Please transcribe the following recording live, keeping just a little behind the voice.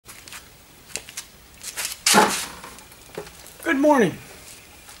Good morning.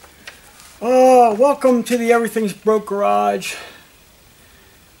 Welcome to the Everything's Broke Garage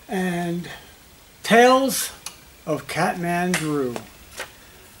and Tales of Kathmandu.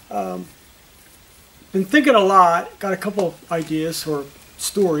 Been thinking a lot, got a couple of ideas or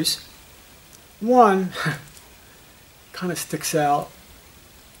stories. One kind of sticks out.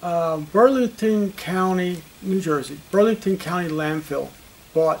 Burlington County, New Jersey, Burlington County landfill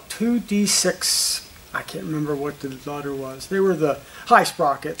bought two D6, I can't remember what the letter was. They were the high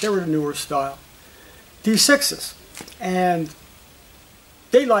sprocket, they were the newer style D6s, and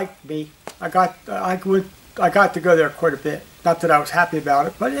they liked me. I got to go there quite a bit. Not that I was happy about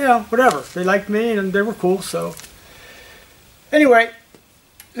it, but yeah, whatever. They liked me and they were cool. So anyway,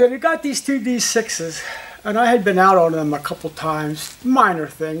 so they got these two D6s, and I had been out on them a couple times, minor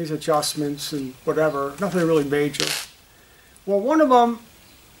things, adjustments and whatever, nothing really major. Well, one of them,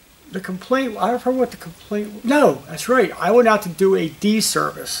 the complaint, I don't remember what the complaint, no, that's right, I went out to do a D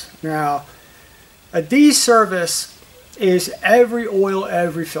service. Now, a D service is every oil,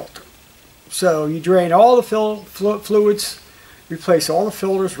 every filter. So you drain all the fluids, replace all the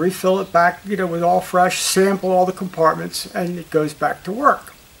filters, refill it back, with all fresh, sample all the compartments, and it goes back to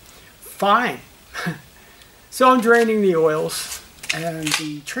work. Fine. So I'm draining the oils, and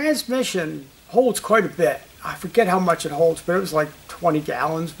the transmission holds quite a bit. I forget how much it holds, but it was like 20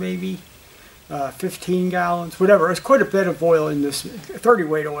 gallons maybe, 15 gallons, whatever. It's quite a bit of oil in this, 30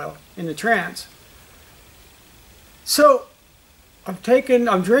 weight oil in the trans. So I'm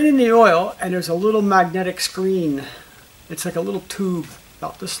draining the oil, and there's a little magnetic screen. It's like a little tube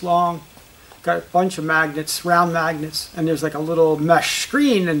about this long. Got a bunch of magnets, round magnets, and there's like a little mesh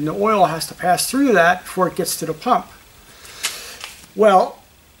screen, and the oil has to pass through that before it gets to the pump. Well,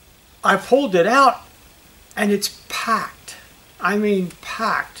 I pulled it out, and it's packed. I mean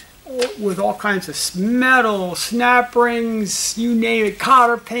packed with all kinds of metal, snap rings, you name it,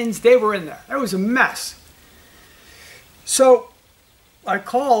 cotter pins. They were in there. It was a mess. So I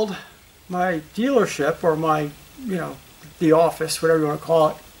called my dealership, or my, the office, whatever you want to call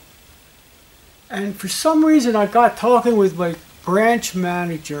it. And for some reason I got talking with my branch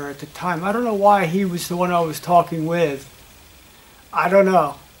manager at the time. I don't know why he was the one I was talking with. I don't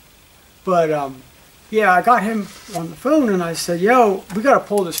know. But yeah, I and him on the phone, and I said, yo, we got to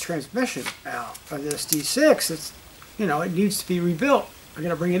pull this transmission out of this D6. It's, it needs to be rebuilt. I got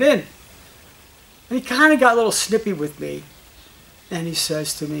to bring it in. And he kind of got a little snippy with me. And he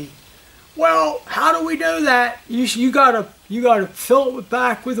says to me, well, how do we do that? You gotta fill it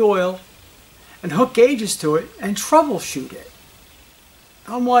back with oil and hook gauges to it and troubleshoot it.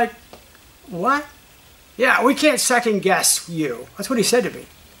 I'm like, what? Yeah, we can't second guess you. That's what he said to me.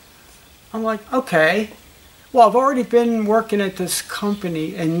 I'm like, okay. Well, I've already been working at this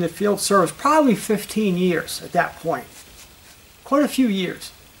company in the field service probably 15 years at that point. Quite a few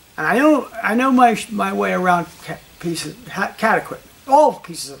years. And I know my way around cat equipment. All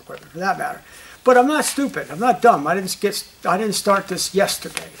pieces of equipment for that matter. But I'm not stupid. I'm not dumb. I didn't start this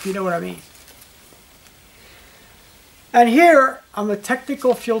yesterday, if you know what I mean. And here, I'm a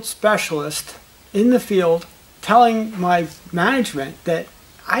technical field specialist in the field telling my management that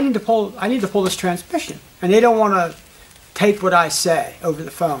I need to pull this transmission. And they don't want to take what I say over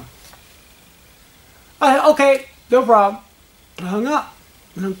the phone. Okay, no problem. I hung up.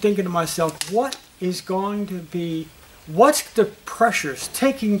 And I'm thinking to myself, what's the pressures,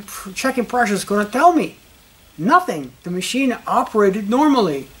 checking pressures going to tell me? Nothing. The machine operated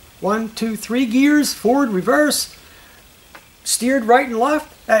normally. 1, 2, 3 gears, forward, reverse, steered right and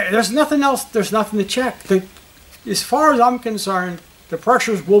left. There's nothing else. There's nothing to check. As far as I'm concerned, the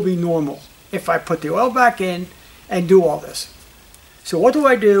pressures will be normal if I put the oil back in and do all this. So what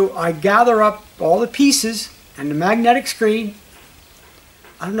do? I gather up all the pieces and the magnetic screen.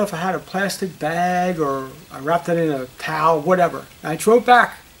 I don't know if I had a plastic bag or I wrapped it in a towel, whatever. And I drove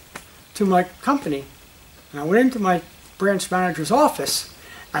back to my company, and I went into my branch manager's office,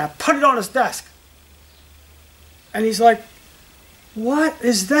 and I put it on his desk. And he's like, what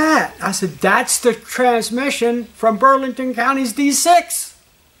is that? I said, that's the transmission from Burlington County's D6.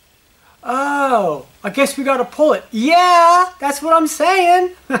 Oh, I guess we got to pull it. Yeah, that's what I'm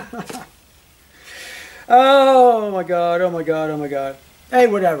saying. Oh my God, oh my God, oh my God. Hey,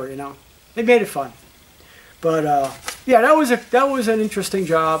 whatever, They made it fun. But yeah, that was an interesting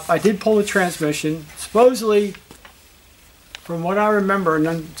job. I did pull the transmission. Supposedly, from what I remember, and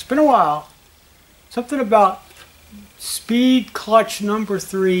it's been a while, something about speed clutch number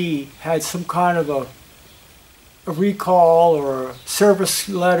 3 had some kind of a recall or a service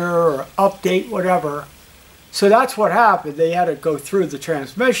letter or update, whatever. So that's what happened. They had to go through the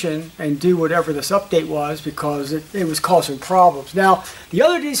transmission and do whatever this update was because it was causing problems. Now, the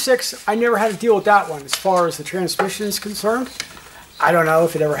other D6, I never had to deal with that one as far as the transmission is concerned. I don't know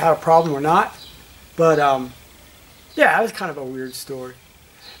if it ever had a problem or not. But, yeah, it was kind of a weird story.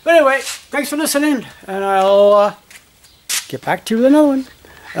 But anyway, thanks for listening, and I'll get back to another one.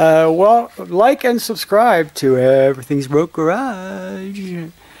 Well, like and subscribe to Everything's Broke Garage.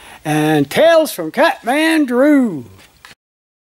 And Tales from Catman Drew.